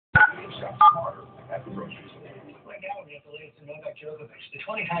shop smarter at the grocery store. Right now, we have the latest in Novak Djokovic. The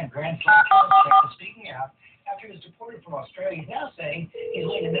 20-time Grand Slam tennis champ is speaking out after he was deported from Australia. He's now saying he's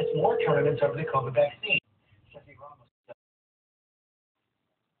willing to miss more tournaments over the COVID vaccine. Stephanie Ramos.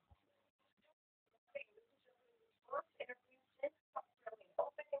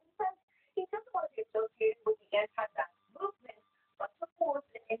 He doesn't want to be associated with the anti-vax movement, but supports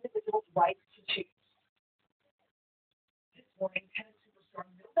an individual's right to choose. This morning, tennis superstar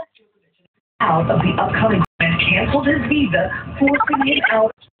Novak Djokovic out of the upcoming and canceled his visa, forcing him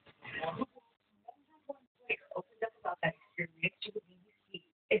out. Player opened up about that experience to the BBC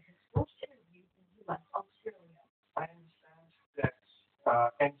in his first interview when he left Australia. I understand that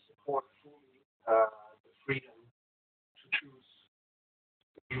and support fully the freedom to choose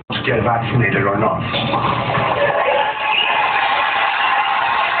to get vaccinated or not.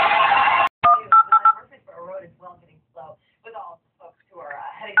 Murfreesboro Road is well getting slow with all the folks who are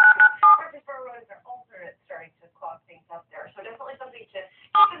heading to Murfreesboro Road. Is their alternate starting to clog things up there? So definitely something to keep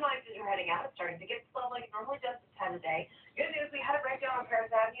in mind as you're heading out. It's starting to get slow like it normally does at 10 a day. Good news, we had a breakdown on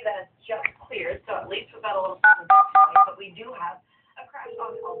Paris Avenue that has just cleared, so at least we've got a little something tonight. But we do have a crash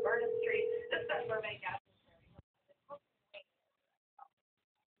on Alberta Street. This is at Burbank Avenue.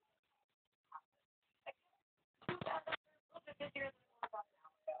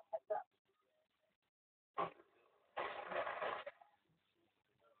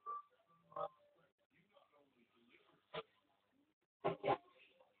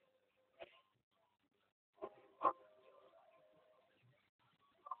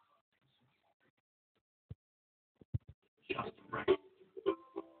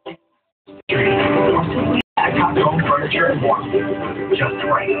 Home furniture and more. Just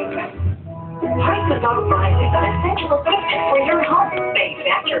right. Prices are rising on essential equipment for your home.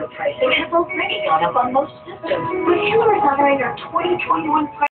 Manufacturer pricing has already gone up on most systems. Retailers honoring our 2021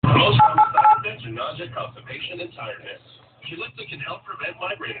 price. Most common side effects are nausea, constipation, and tiredness. Qulipta can help prevent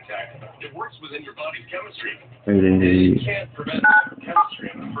migraine attacks. It works within your body's chemistry. You can't prevent chemistry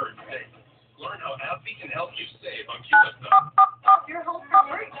in the first day. Learn how AbbVie can help you save on Qulipta. Off your home for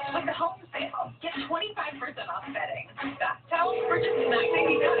free with the home sale. Get 25% off bedding. Bath towels for just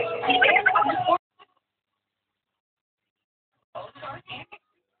 $9.99.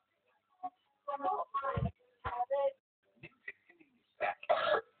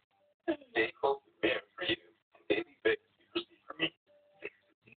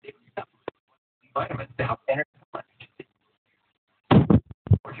 Vitamins to help energy.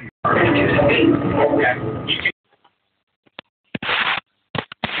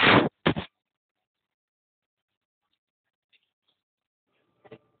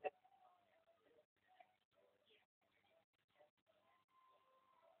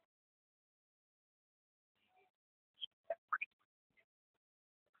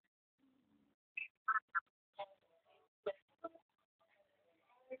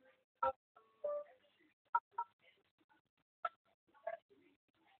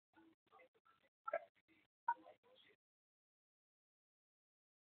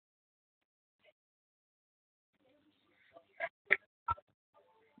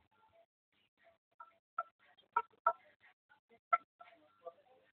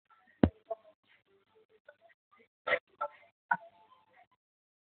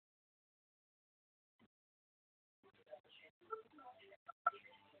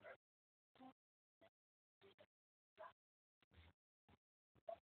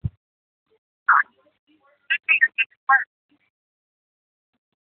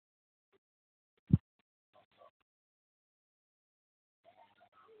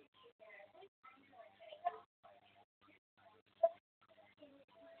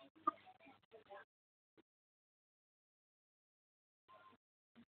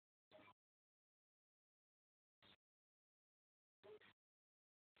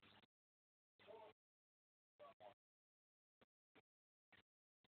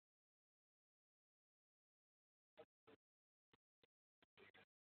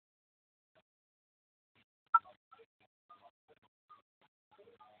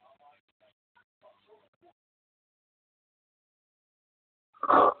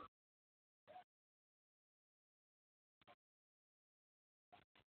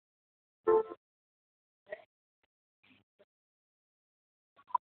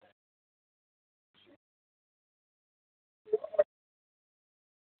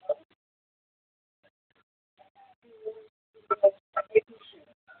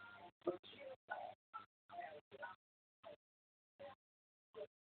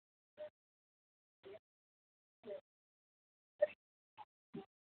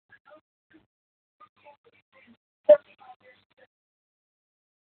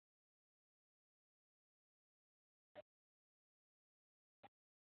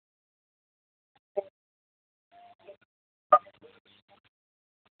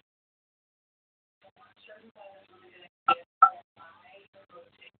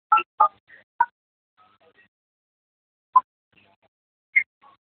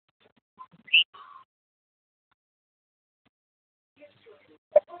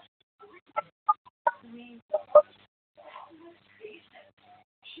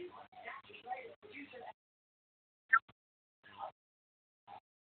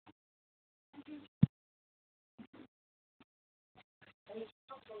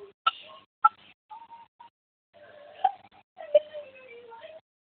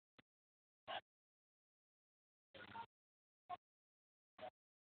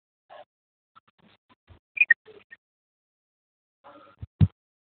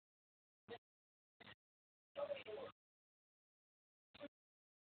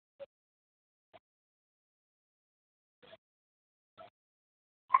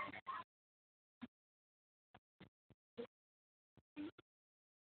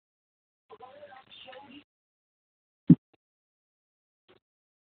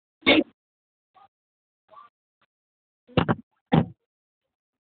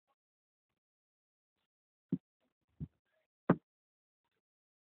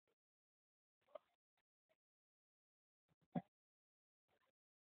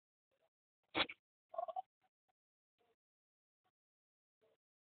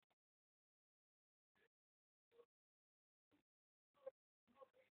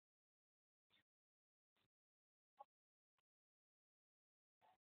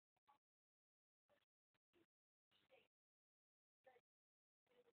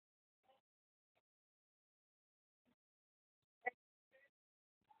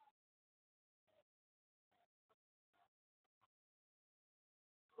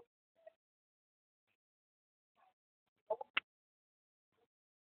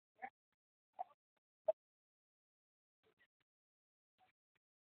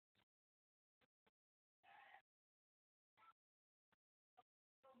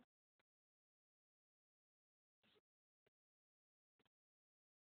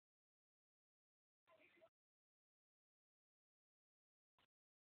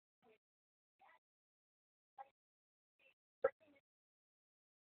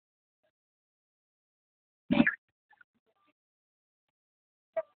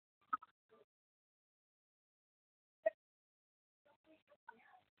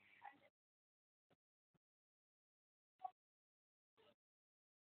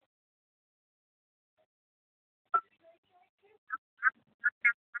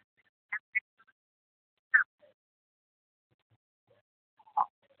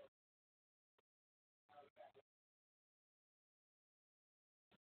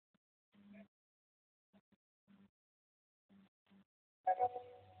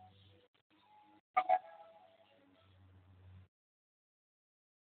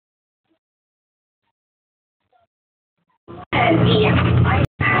 Yeah,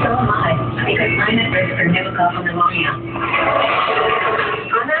 so am I, because I'm at risk for pneumococcal pneumonia.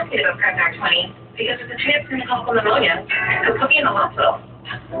 I'm asking about Prevnar 20 because it's a chance for pneumococcal pneumonia could put me in the hospital.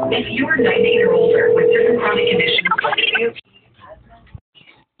 If you're 19 or older with different chronic conditions like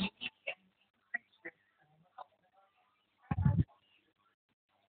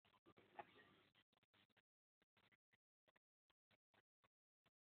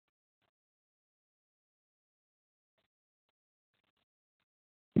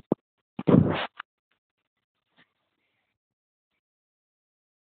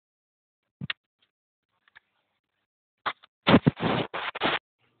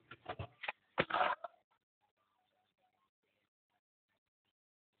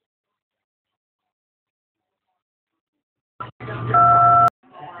COPD,